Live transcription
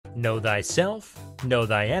Know thyself, know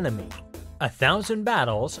thy enemy. 1,000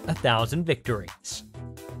 battles, 1,000 victories.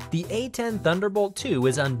 The A-10 Thunderbolt II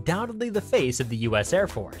is undoubtedly the face of the US Air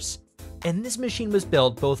Force, and this machine was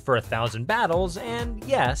built both for 1,000 battles and,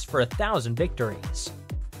 yes, for 1,000 victories.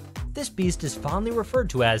 This beast is fondly referred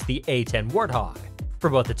to as the A-10 Warthog, for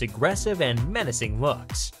both its aggressive and menacing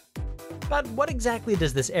looks. But what exactly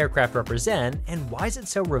does this aircraft represent, and why is it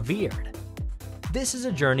so revered? This is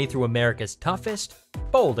a journey through America's toughest,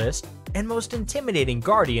 boldest, and most intimidating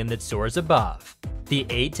guardian that soars above, the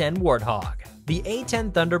A-10 Warthog. The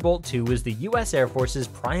A-10 Thunderbolt II is the US Air Force's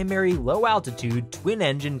primary low-altitude,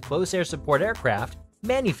 twin-engine close air support aircraft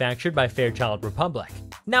manufactured by Fairchild Republic,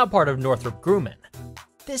 now part of Northrop Grumman.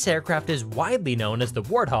 This aircraft is widely known as the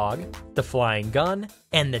Warthog, the Flying Gun,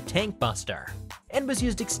 and the Tank Buster, and was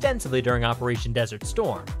used extensively during Operation Desert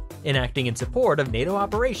Storm, enacting in support of NATO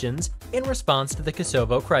operations in response to the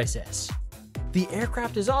Kosovo crisis. The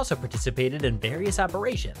aircraft has also participated in various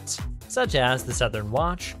operations, such as the Southern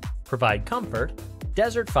Watch, Provide Comfort,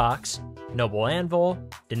 Desert Fox, Noble Anvil,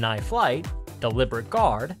 Deny Flight, Deliberate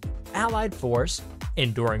Guard, Allied Force,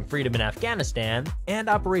 Enduring Freedom in Afghanistan, and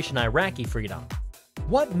Operation Iraqi Freedom.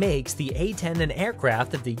 What makes the A-10 an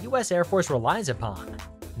aircraft that the US Air Force relies upon?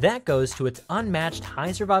 That goes to its unmatched high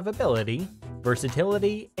survivability,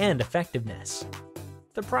 versatility, and effectiveness.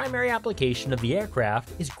 The primary application of the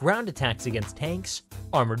aircraft is ground attacks against tanks,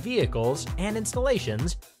 armored vehicles, and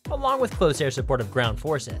installations, along with close air support of ground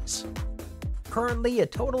forces. Currently, a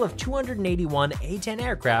total of 281 A-10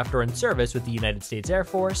 aircraft are in service with the United States Air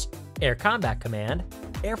Force, Air Combat Command,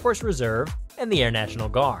 Air Force Reserve, and the Air National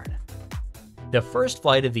Guard. The first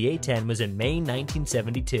flight of the A-10 was in May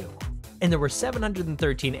 1972, and there were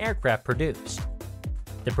 713 aircraft produced.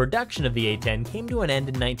 The production of the A-10 came to an end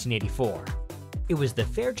in 1984. It was the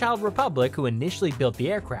Fairchild Republic who initially built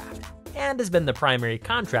the aircraft, and has been the primary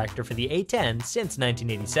contractor for the A-10 since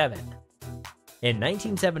 1987. In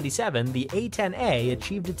 1977, the A-10A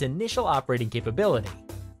achieved its initial operating capability,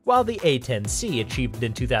 while the A-10C achieved it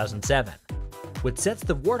in 2007. What sets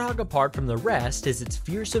the Warthog apart from the rest is its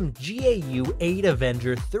fearsome GAU-8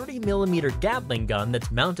 Avenger 30mm Gatling gun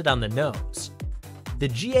that's mounted on the nose. The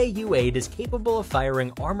GAU-8 is capable of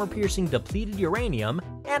firing armor-piercing depleted uranium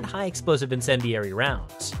and high-explosive incendiary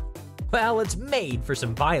rounds. Well, it's made for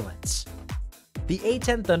some violence. The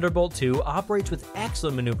A-10 Thunderbolt II operates with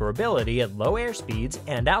excellent maneuverability at low airspeeds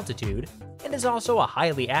and altitude, and is also a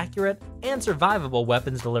highly accurate and survivable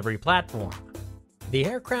weapons delivery platform. The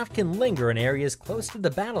aircraft can linger in areas close to the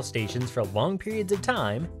battle stations for long periods of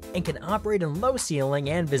time, and can operate in low ceiling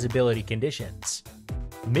and visibility conditions.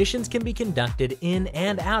 Missions can be conducted in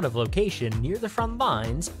and out of location near the front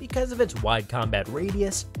lines because of its wide combat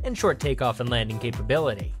radius and short takeoff and landing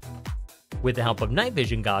capability. With the help of night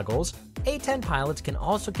vision goggles, A-10 pilots can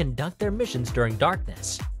also conduct their missions during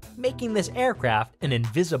darkness, making this aircraft an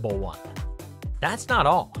invisible one. That's not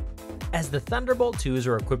all. As the Thunderbolt IIs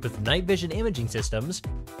are equipped with night vision imaging systems,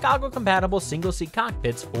 goggle-compatible single-seat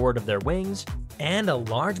cockpits forward of their wings, and a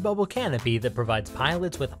large bubble canopy that provides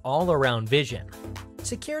pilots with all-around vision.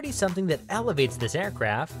 Security is something that elevates this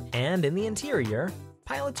aircraft, and in the interior,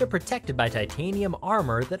 pilots are protected by titanium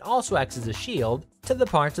armor that also acts as a shield to the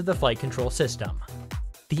parts of the flight control system.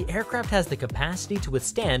 The aircraft has the capacity to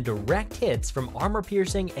withstand direct hits from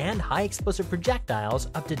armor-piercing and high-explosive projectiles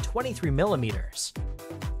up to 23mm.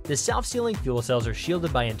 The self-sealing fuel cells are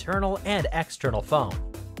shielded by internal and external foam.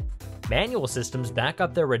 Manual systems back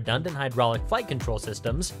up their redundant hydraulic flight control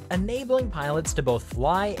systems, enabling pilots to both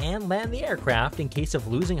fly and land the aircraft in case of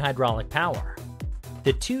losing hydraulic power.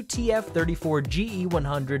 The two TF-34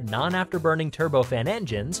 GE100 non-afterburning turbofan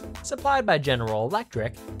engines, supplied by General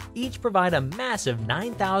Electric, each provide a massive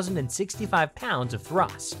 9,065 pounds of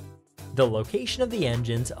thrust. The location of the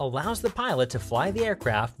engines allows the pilot to fly the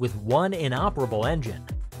aircraft with one inoperable engine.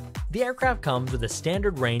 The aircraft comes with a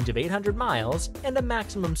standard range of 800 miles and a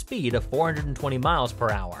maximum speed of 420 miles per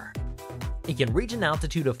hour. It can reach an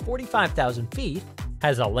altitude of 45,000 feet,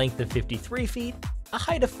 has a length of 53 feet, a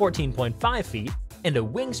height of 14.5 feet, and a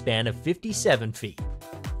wingspan of 57 feet.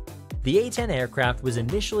 The A-10 aircraft was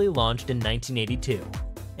initially launched in 1982,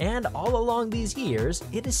 and all along these years,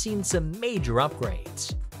 it has seen some major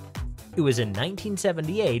upgrades. It was in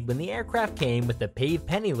 1978 when the aircraft came with the PAVE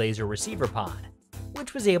Penny laser receiver pod,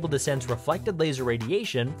 which was able to sense reflected laser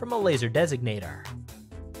radiation from a laser designator.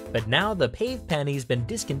 But now the PAVE Penny has been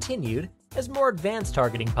discontinued as more advanced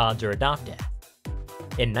targeting pods are adopted.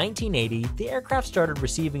 In 1980, the aircraft started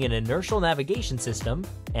receiving an inertial navigation system,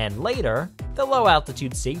 and later, the Low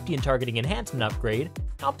Altitude Safety and Targeting Enhancement upgrade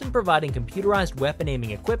helped in providing computerized weapon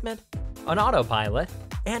aiming equipment, an autopilot,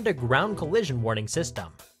 and a ground collision warning system.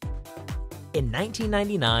 In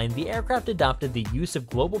 1999, the aircraft adopted the use of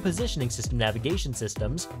Global Positioning System navigation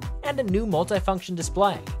systems and a new multifunction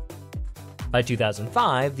display. By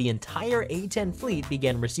 2005, the entire A-10 fleet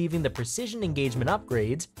began receiving the precision engagement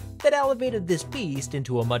upgrades that elevated this beast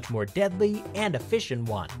into a much more deadly and efficient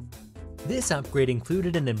one. This upgrade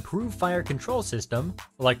included an improved fire control system,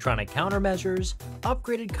 electronic countermeasures,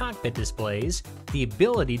 upgraded cockpit displays, the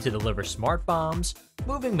ability to deliver smart bombs,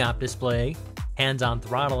 moving map display, hands-on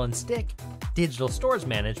throttle and stick, digital stores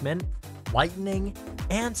management, lightning,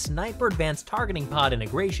 and sniper advanced targeting pod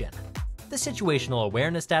integration, the situational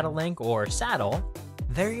awareness data link or SADL,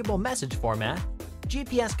 variable message format,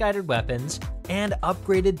 GPS-guided weapons, and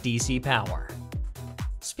upgraded DC power.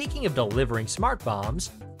 Speaking of delivering smart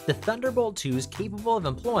bombs, the Thunderbolt II is capable of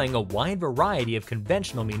employing a wide variety of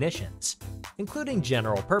conventional munitions, including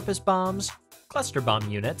general-purpose bombs, cluster bomb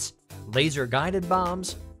units, laser-guided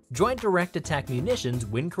bombs, Joint Direct Attack Munitions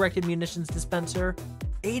Wind-Corrected Munitions Dispenser,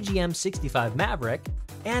 AGM-65 Maverick,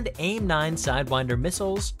 and AIM-9 Sidewinder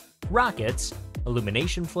missiles, rockets,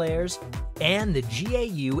 illumination flares, and the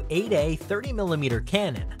GAU-8A 30mm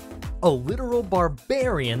cannon, a literal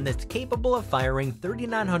barbarian that's capable of firing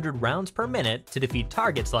 3,900 rounds per minute to defeat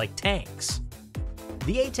targets like tanks.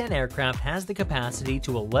 The A-10 aircraft has the capacity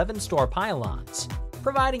to 11 store pylons,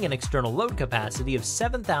 providing an external load capacity of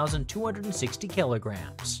 7,260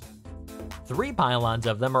 kilograms. 3 pylons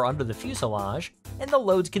of them are under the fuselage, and the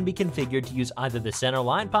loads can be configured to use either the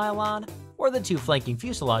centerline pylon or the 2 flanking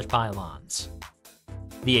fuselage pylons.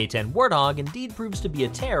 The A-10 Warthog indeed proves to be a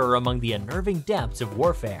terror among the unnerving depths of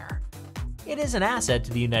warfare. It is an asset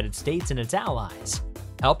to the United States and its allies,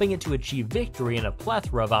 helping it to achieve victory in a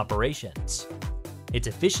plethora of operations. Its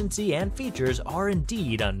efficiency and features are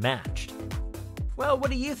indeed unmatched. Well,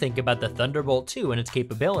 what do you think about the Thunderbolt II and its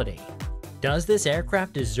capability? Does this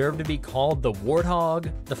aircraft deserve to be called the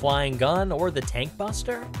Warthog, the Flying Gun, or the Tank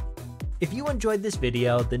Buster? If you enjoyed this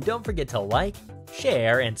video, then don't forget to like,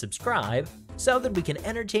 share, and subscribe so that we can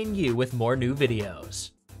entertain you with more new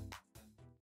videos.